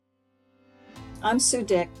I'm Sue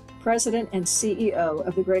Dick, President and CEO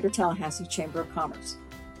of the Greater Tallahassee Chamber of Commerce.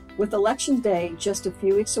 With Election Day just a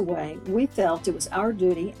few weeks away, we felt it was our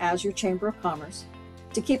duty as your Chamber of Commerce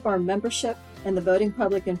to keep our membership and the voting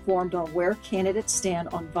public informed on where candidates stand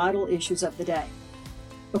on vital issues of the day.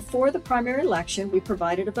 Before the primary election, we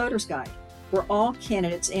provided a voter's guide where all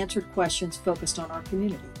candidates answered questions focused on our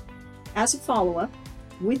community. As a follow-up,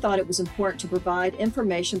 we thought it was important to provide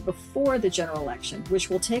information before the general election, which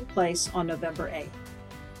will take place on November 8th.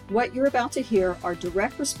 What you're about to hear are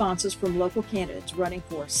direct responses from local candidates running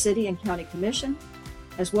for City and County Commission,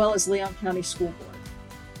 as well as Leon County School Board.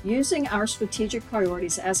 Using our strategic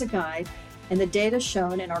priorities as a guide and the data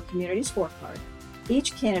shown in our community scorecard,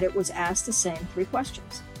 each candidate was asked the same 3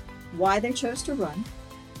 questions: why they chose to run,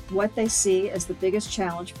 what they see as the biggest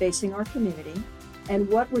challenge facing our community, and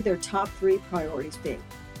what would their top 3 priorities be.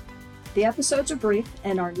 The episodes are brief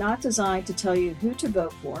and are not designed to tell you who to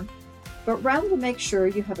vote for, but rather to make sure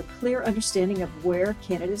you have a clear understanding of where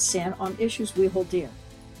candidates stand on issues we hold dear.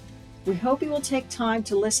 We hope you will take time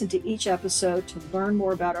to listen to each episode to learn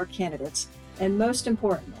more about our candidates, and most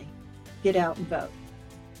importantly, get out and vote.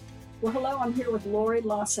 Well, hello, I'm here with Lori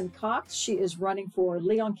Lawson-Cox. She is running for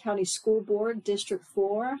Leon County School Board, District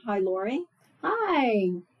 4. Hi, Lori.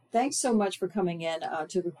 Hi. Thanks so much for coming in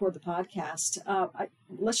to record the podcast.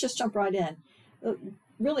 Let's just jump right in.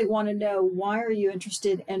 Really want to know, why are you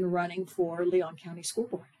interested in running for Leon County School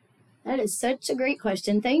Board? That is such a great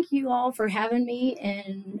question. Thank you all for having me,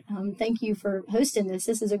 and thank you for hosting this.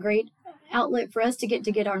 This is a great outlet for us to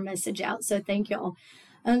get our message out, so thank you all.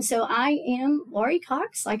 So I am Lori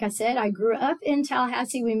Cox. Like I said, I grew up in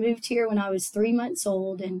Tallahassee. We moved here when I was 3 months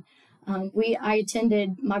old, and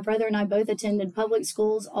my brother and I both attended public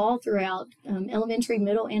schools all throughout elementary,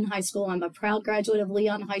 middle, and high school. I'm a proud graduate of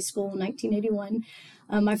Leon High School in 1981.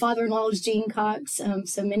 My father-in-law is Gene Cox,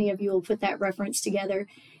 so many of you will put that reference together.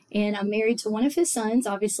 And I'm married to one of his sons,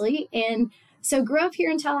 obviously. And so grew up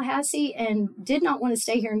here in Tallahassee and did not want to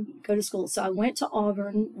stay here and go to school. So I went to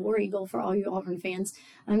Auburn, War Eagle for all you Auburn fans,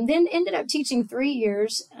 then ended up teaching 3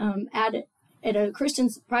 years at a Christian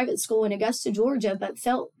private school in Augusta, Georgia, but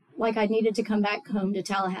felt like I needed to come back home to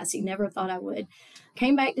Tallahassee. Never thought I would.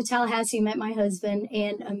 Came back to Tallahassee, met my husband,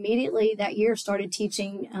 and immediately that year started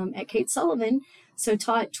teaching at Kate Sullivan. So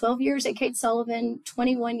taught 12 years at Kate Sullivan,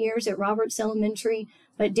 21 years at Roberts Elementary,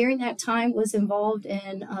 but during that time was involved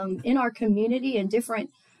in our community and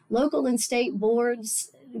different local and state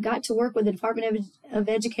boards. Got to work with the Department of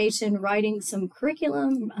Education, writing some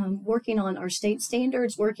curriculum, working on our state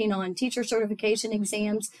standards, working on teacher certification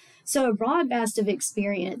exams. So a broad vast of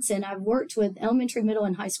experience. And I've worked with elementary, middle,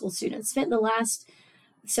 and high school students. Spent the last,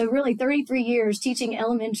 33 years teaching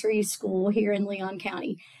elementary school here in Leon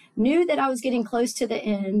County. Knew that I was getting close to the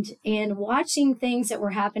end, and watching things that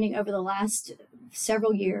were happening over the last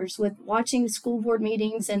several years, with watching school board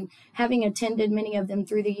meetings and having attended many of them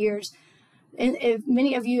through the years. And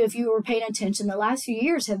if you were paying attention, the last few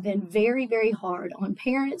years have been very, very hard on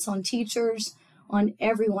parents, on teachers, on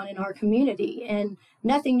everyone in our community. And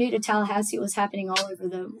nothing new to Tallahassee. Was happening all over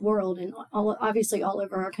the world and obviously all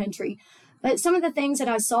over our country. But some of the things that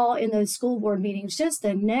I saw in those school board meetings, just the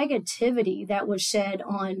negativity that was shed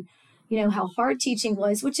on, how hard teaching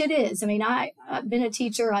was, which it is. I mean, I've been a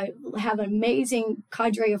teacher. I have an amazing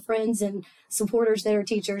cadre of friends and supporters that are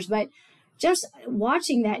teachers. But just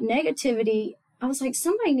watching that negativity, I was like,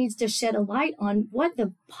 somebody needs to shed a light on what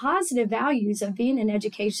the positive values of being in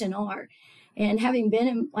education are. And having been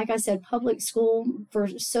in, like I said, public school for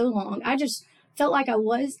so long, I just felt like I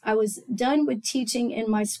was done with teaching in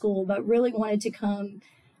my school, but really wanted to come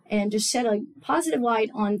and just shed a positive light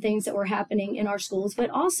on things that were happening in our schools, but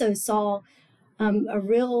also saw a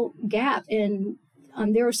real gap in,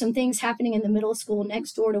 there were some things happening in the middle school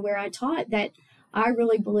next door to where I taught that I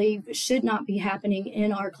really believe should not be happening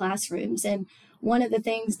in our classrooms. And one of the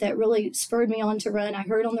things that really spurred me on to run, I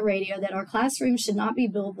heard on the radio that our classrooms should not be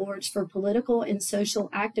billboards for political and social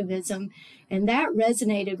activism. And that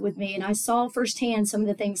resonated with me. And I saw firsthand some of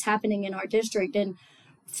the things happening in our district and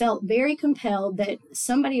felt very compelled that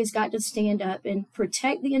somebody has got to stand up and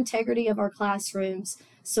protect the integrity of our classrooms,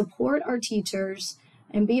 support our teachers,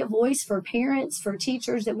 and be a voice for parents, for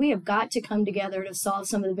teachers, that we have got to come together to solve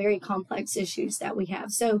some of the very complex issues that we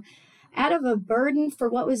have. So out of a burden for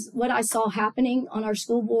what I saw happening on our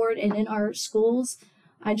school board and in our schools,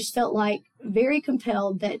 I just felt like very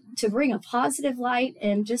compelled to bring a positive light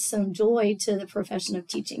and just some joy to the profession of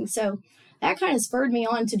teaching. So that kind of spurred me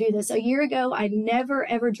on to do this. A year ago, I never,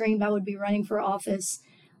 ever dreamed I would be running for office,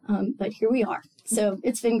 but here we are. So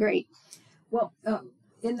it's been great. Well,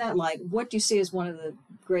 in that light, what do you see as one of the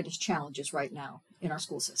greatest challenges right now in our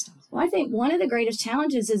school systems? Well, I think one of the greatest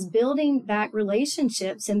challenges is building back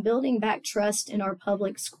relationships and building back trust in our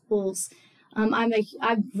public schools.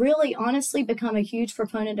 I've really honestly become a huge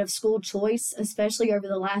proponent of school choice, especially over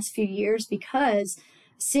the last few years, because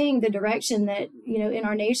seeing the direction that, in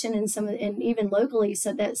our nation and even locally,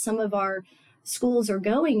 so that some of our schools are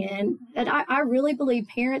going in, that I really believe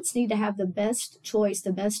parents need to have the best choice,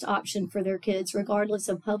 the best option for their kids, regardless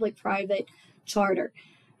of public, private, charter.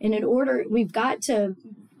 And in order, we've got to,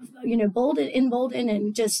 embolden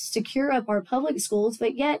and just secure up our public schools,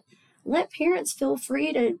 but yet let parents feel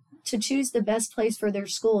free to choose the best place for their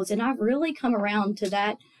schools. And I've really come around to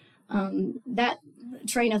that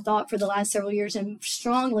train of thought for the last several years, and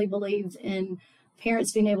strongly believe in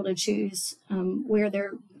parents being able to choose where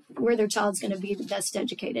their child's going to be the best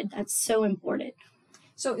educated. That's so important.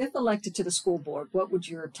 So if elected to the school board, what would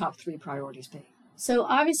your top 3 priorities be? So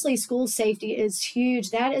obviously school safety is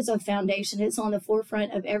huge. That is a foundation. It's on the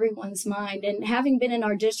forefront of everyone's mind. And having been in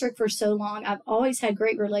our district for so long, I've always had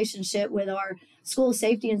great relationship with our school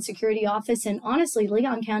safety and security office. And honestly,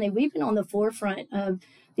 Leon County, we've been on the forefront of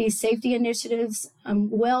these safety initiatives,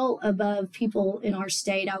 well above people in our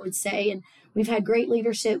state, I would say. And we've had great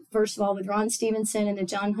leadership, first of all, with Ron Stevenson and the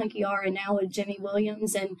John Hunkiar, and now with Jimmy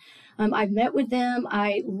Williams. And I've met with them.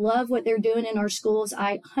 I love what they're doing in our schools.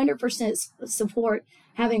 I 100% support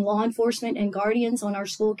having law enforcement and guardians on our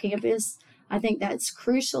school campus. I think that's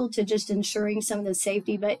crucial to just ensuring some of the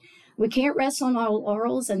safety, but we can't rest on our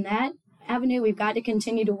laurels in that avenue. We've got to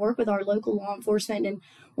continue to work with our local law enforcement. And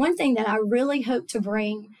one thing that I really hope to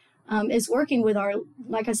bring is working with our,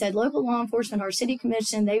 like I said, local law enforcement, our city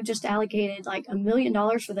commission. They've just allocated like $1 million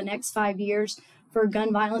for the next 5 years for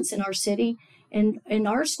gun violence in our city. And in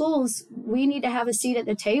our schools, we need to have a seat at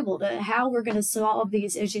the table to how we're going to solve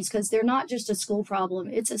these issues, because they're not just a school problem,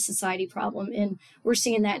 it's a society problem. And we're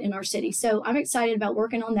seeing that in our city. So I'm excited about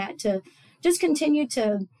working on that to just continue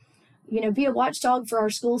to, be a watchdog for our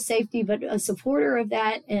school safety, but a supporter of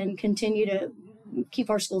that, and continue to keep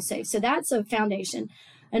our schools safe. So that's a foundation.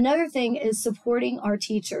 Another thing is supporting our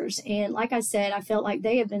teachers. And like I said, I felt like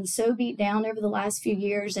they have been so beat down over the last few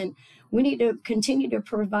years, and we need to continue to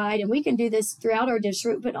provide, and we can do this throughout our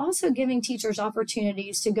district, but also giving teachers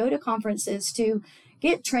opportunities to go to conferences, to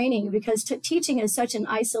get training, because teaching is such an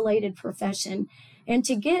isolated profession, and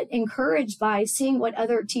to get encouraged by seeing what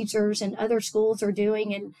other teachers and other schools are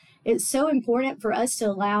doing. And it's so important for us to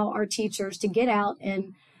allow our teachers to get out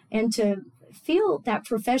and to feel that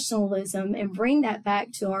professionalism and bring that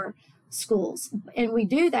back to our schools. And we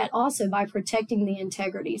do that also by protecting the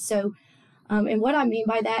integrity. So, and what I mean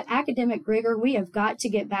by that, academic rigor, we have got to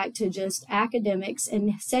get back to just academics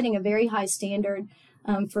and setting a very high standard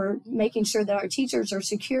for making sure that our teachers are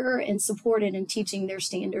secure and supported in teaching their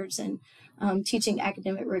standards and teaching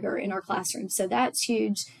academic rigor in our classrooms. So that's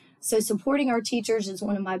huge. So supporting our teachers is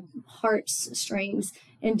one of my heart's strings,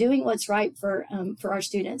 and doing what's right for our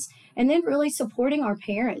students. And then really supporting our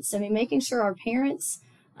parents. I mean, making sure our parents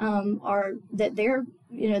they're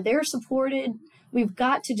supported. We've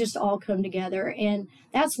got to just all come together. And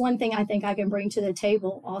that's one thing I think I can bring to the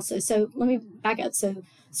table also. So let me back up. So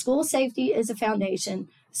school safety is a foundation,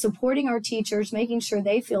 supporting our teachers, making sure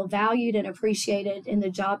they feel valued and appreciated in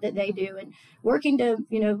the job that they do, and working to,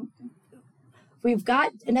 we've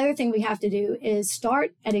got another thing we have to do is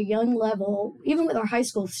start at a young level, even with our high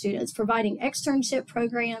school students, providing externship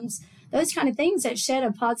programs, those kind of things that shed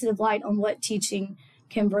a positive light on what teaching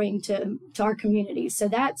can bring to our communities. So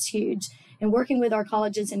that's huge. And working with our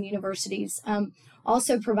colleges and universities,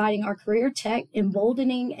 also providing our career tech,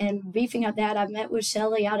 emboldening and beefing up that. I've met with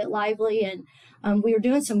Shelley out at Lively, and we are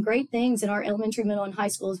doing some great things in our elementary, middle, and high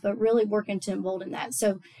schools, but really working to embolden that.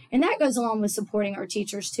 So, and that goes along with supporting our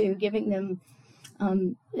teachers too, giving them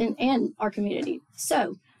and our community.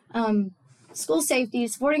 So school safety,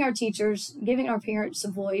 supporting our teachers, giving our parents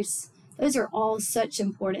a voice, those are all such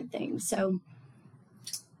important things. So,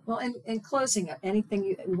 well, in closing, anything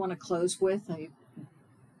you want to close with?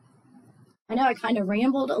 I know I kind of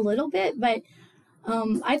rambled a little bit, but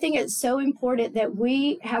I think it's so important that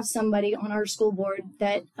we have somebody on our school board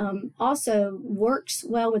that also works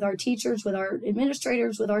well with our teachers, with our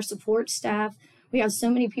administrators, with our support staff. We have so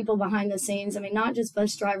many people behind the scenes. I mean, not just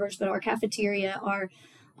bus drivers, but our cafeteria, our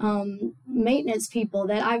maintenance people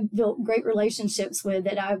that I've built great relationships with,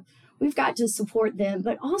 we've got to support them,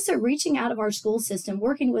 but also reaching out of our school system,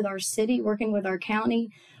 working with our city, working with our county,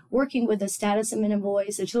 working with the Status of Men and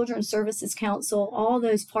Boys, the Children's Services Council, all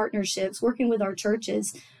those partnerships, working with our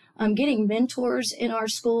churches, getting mentors in our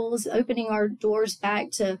schools, opening our doors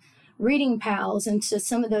back to Reading Pals and to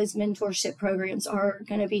some of those mentorship programs are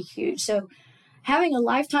going to be huge. So having a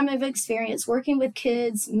lifetime of experience working with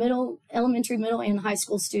kids, elementary, middle, and high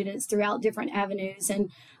school students throughout different avenues, and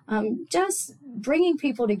just bringing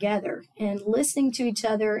people together and listening to each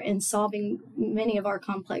other and solving many of our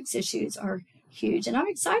complex issues are huge. And I'm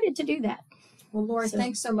excited to do that. Well, Lori,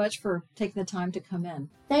 thanks so much for taking the time to come in.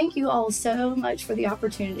 Thank you all so much for the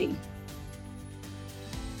opportunity.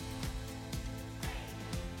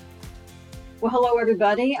 Well, hello,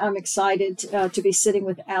 everybody. I'm excited to be sitting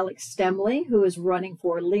with Alex Stemley, who is running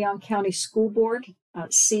for Leon County School Board,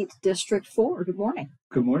 seat District 4. Good morning.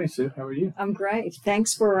 Good morning, Sue. How are you? I'm great.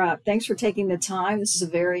 Thanks for taking the time. This is a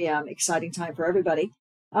very exciting time for everybody.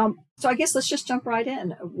 So I guess let's just jump right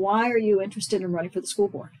in. Why are you interested in running for the school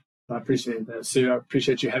board? I appreciate that, Sue. I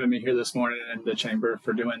appreciate you having me here this morning and the chamber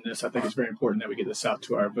for doing this. I think it's very important that we get this out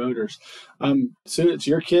to our voters. Sue, it's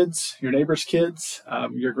your kids, your neighbors' kids,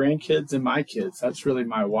 your grandkids, and my kids. That's really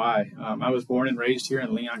my why. I was born and raised here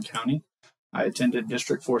in Leon County. I attended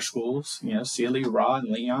District 4 schools, Sealy, Raw, and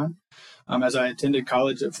Leon. As I attended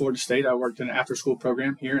college at Florida State, I worked in an after-school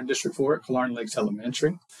program here in District 4 at Killarney Lakes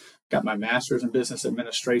Elementary. Got my master's in business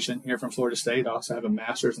administration here from Florida State. I also have a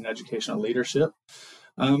master's in educational leadership.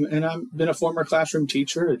 And I've been a former classroom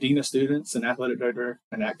teacher, a dean of students, an athletic director,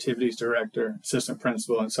 an activities director, assistant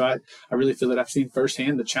principal. And so I really feel that I've seen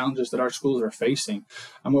firsthand the challenges that our schools are facing.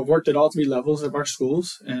 I've worked at all three levels of our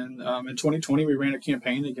schools. And in 2020, we ran a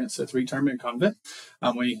campaign against a three-term incumbent.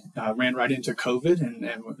 We ran right into COVID,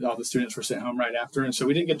 and all the students were sent home right after. And so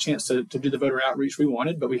we didn't get a chance to do the voter outreach we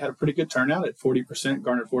wanted, but we had a pretty good turnout at 40%,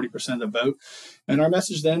 garnered 40% of the vote. And our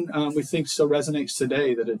message then, we think, still resonates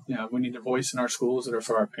today, that we need a voice in our schools that are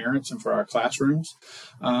for our parents and for our classrooms.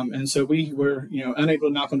 And so we were, unable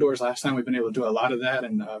to knock on doors last time. We've been able to do a lot of that,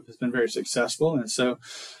 and it's been very successful. And so,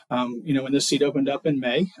 when this seat opened up in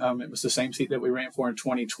May, it was the same seat that we ran for in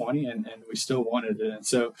 2020, and we still wanted it. And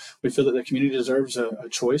so we feel that the community deserves a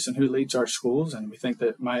choice in who leads our schools. And we think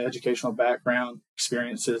that my educational background,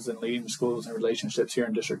 experiences, and leading schools and relationships here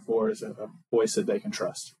in District 4 is a voice that they can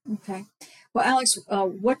trust. Okay. Well, Alex,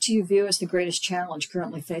 what do you view as the greatest challenge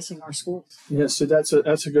currently facing our schools? Yes, so that's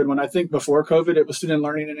a good one. I think before COVID, it was student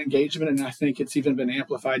learning and engagement, and I think it's even been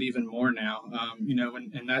amplified even more now.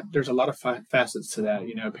 And that there's a lot of facets to that.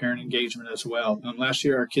 Parent engagement as well. Last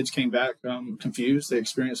year, our kids came back confused. They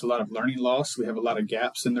experienced a lot of learning loss. We have a lot of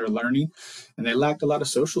gaps in their learning, and they lacked a lot of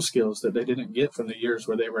social skills that they didn't get from the years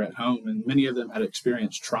where they were at home. And many of them had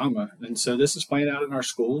experienced trauma, and so this is playing out in our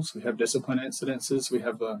schools. We have discipline incidences. We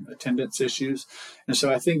have attendance issues. And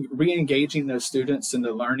so I think re-engaging those students in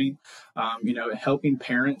the learning, helping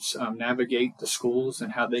parents navigate the schools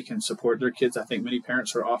and how they can support their kids. I think many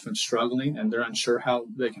parents are often struggling and they're unsure how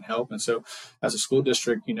they can help. And so as a school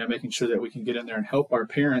district, making sure that we can get in there and help our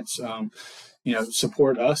parents,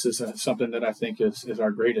 support us is something that I think is our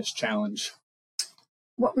greatest challenge.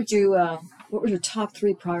 What would your top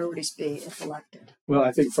 3 priorities be if elected? Well,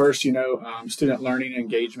 I think first, student learning and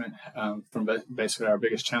engagement from basically our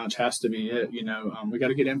biggest challenge has to be it. We got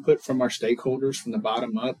to get input from our stakeholders from the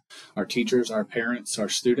bottom up, our teachers, our parents, our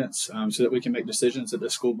students, so that we can make decisions at the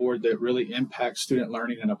school board that really impact student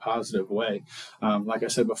learning in a positive way. Like I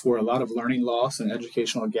said before, a lot of learning loss and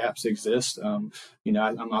educational gaps exist. I'm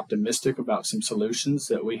optimistic about some solutions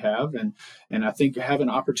that we have, and I think having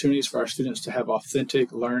opportunities for our students to have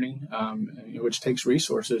authentic learning, which takes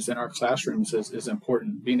resources in our classrooms, is important.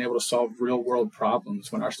 Being able to solve real world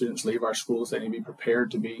problems. When our students leave our schools, they need to be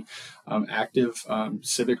prepared to be active,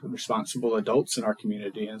 civic, responsible adults in our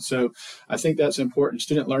community. And so I think that's important.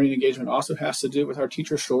 Student learning engagement also has to do with our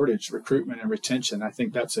teacher shortage, recruitment, and retention. I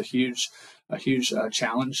think that's a huge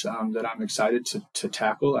challenge that I'm excited to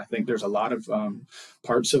tackle. I think there's a lot of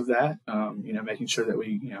parts of that, making sure that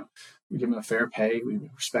we give them a fair pay, we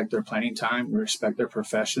respect their planning time, we respect their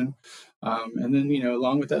profession. And then,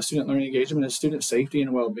 along with that student learning engagement is student safety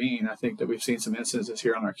and well-being. I think that we've seen some instances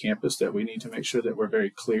here on our campus that we need to make sure that we're very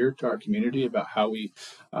clear to our community about how we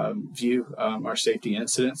view our safety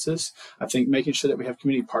incidences. I think making sure that we have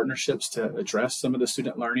community partnerships to address some of the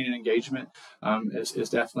student learning and engagement is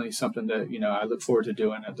definitely something that, I look forward to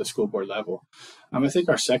doing at the school board level. I think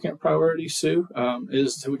our second priority, Sue,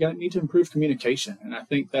 is that we need to improve communication. And I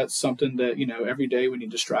think that's something that, every day we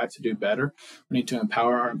need to strive to do better. We need to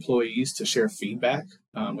empower our employees to share feedback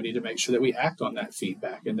We need to make sure that we act on that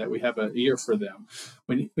feedback and that we have an ear for them.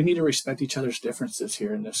 We need to respect each other's differences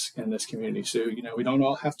here in this community. So, we don't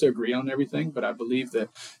all have to agree on everything, but I believe that,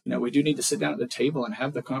 we do need to sit down at the table and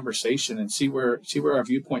have the conversation and see where our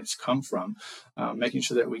viewpoints come from, making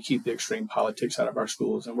sure that we keep the extreme politics out of our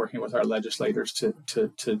schools and working with our legislators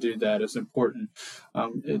to do that is important.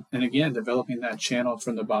 And again, developing that channel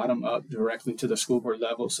from the bottom up directly to the school board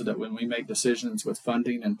level so that when we make decisions with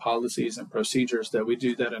funding and policies and procedures, that we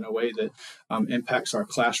do that in a way that impacts our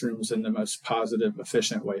classrooms in the most positive,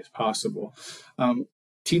 efficient ways possible.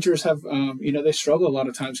 Teachers have, they struggle a lot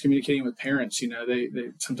of times communicating with parents. They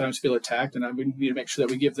sometimes feel attacked, and we need to make sure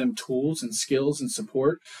that we give them tools and skills and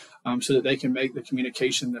support so that they can make the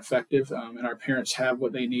communication effective, and our parents have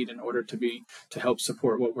what they need in order to help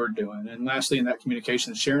support what we're doing. And lastly, in that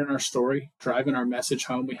communication, sharing our story, driving our message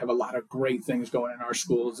home. We have a lot of great things going in our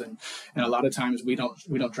schools, and a lot of times we don't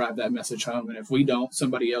drive that message home, and if we don't,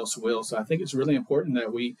 somebody else will. So I think it's really important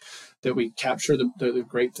that we capture the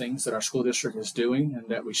great things that our school district is doing, and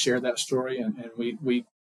that we share that story, and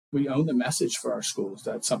we own the message for our schools.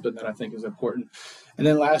 That's something that I think is important. And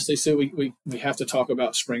then lastly, so we have to talk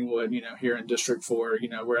about Springwood, here in District 4,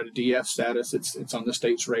 we're at a DF status. It's on the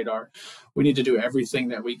state's radar. We need to do everything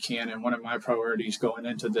that we can. And one of my priorities going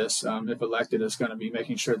into this, if elected, is going to be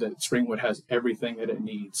making sure that Springwood has everything that it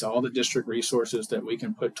needs. All the district resources that we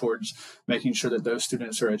can put towards making sure that those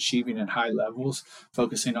students are achieving at high levels,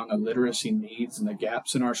 focusing on the literacy needs and the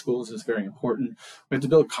gaps in our schools is very important. We have to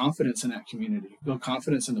build confidence in that community, build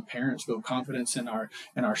confidence in the parents, build confidence in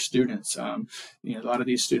our students. A lot of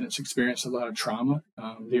these students experience a lot of trauma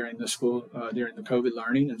during the COVID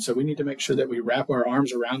learning, and so we need to make sure that we wrap our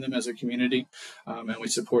arms around them as a community, and we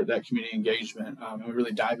support that community engagement, and we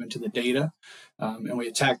really dive into the data, and we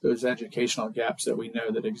attack those educational gaps that we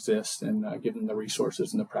know that exist, and give them the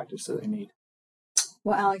resources and the practice that they need.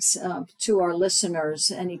 Well, Alex, to our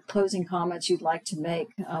listeners, any closing comments you'd like to make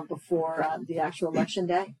before the actual election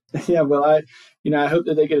day? Yeah, well, I hope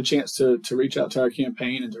that they get a chance to reach out to our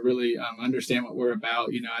campaign and to really understand what we're about.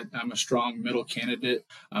 I'm a strong middle candidate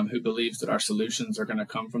who believes that our solutions are going to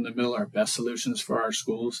come from the middle, our best solutions for our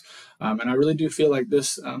schools. And I really do feel like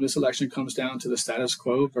this election comes down to the status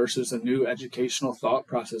quo versus a new educational thought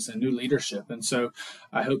process and new leadership. And so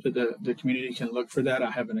I hope that the community can look for that. I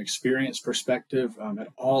have an experienced perspective at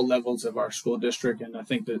all levels of our school district, and I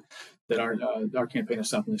think that our campaign is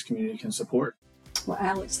something this community can support. Well,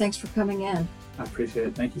 Alex, thanks for coming in. I appreciate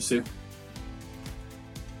it. Thank you, Sue.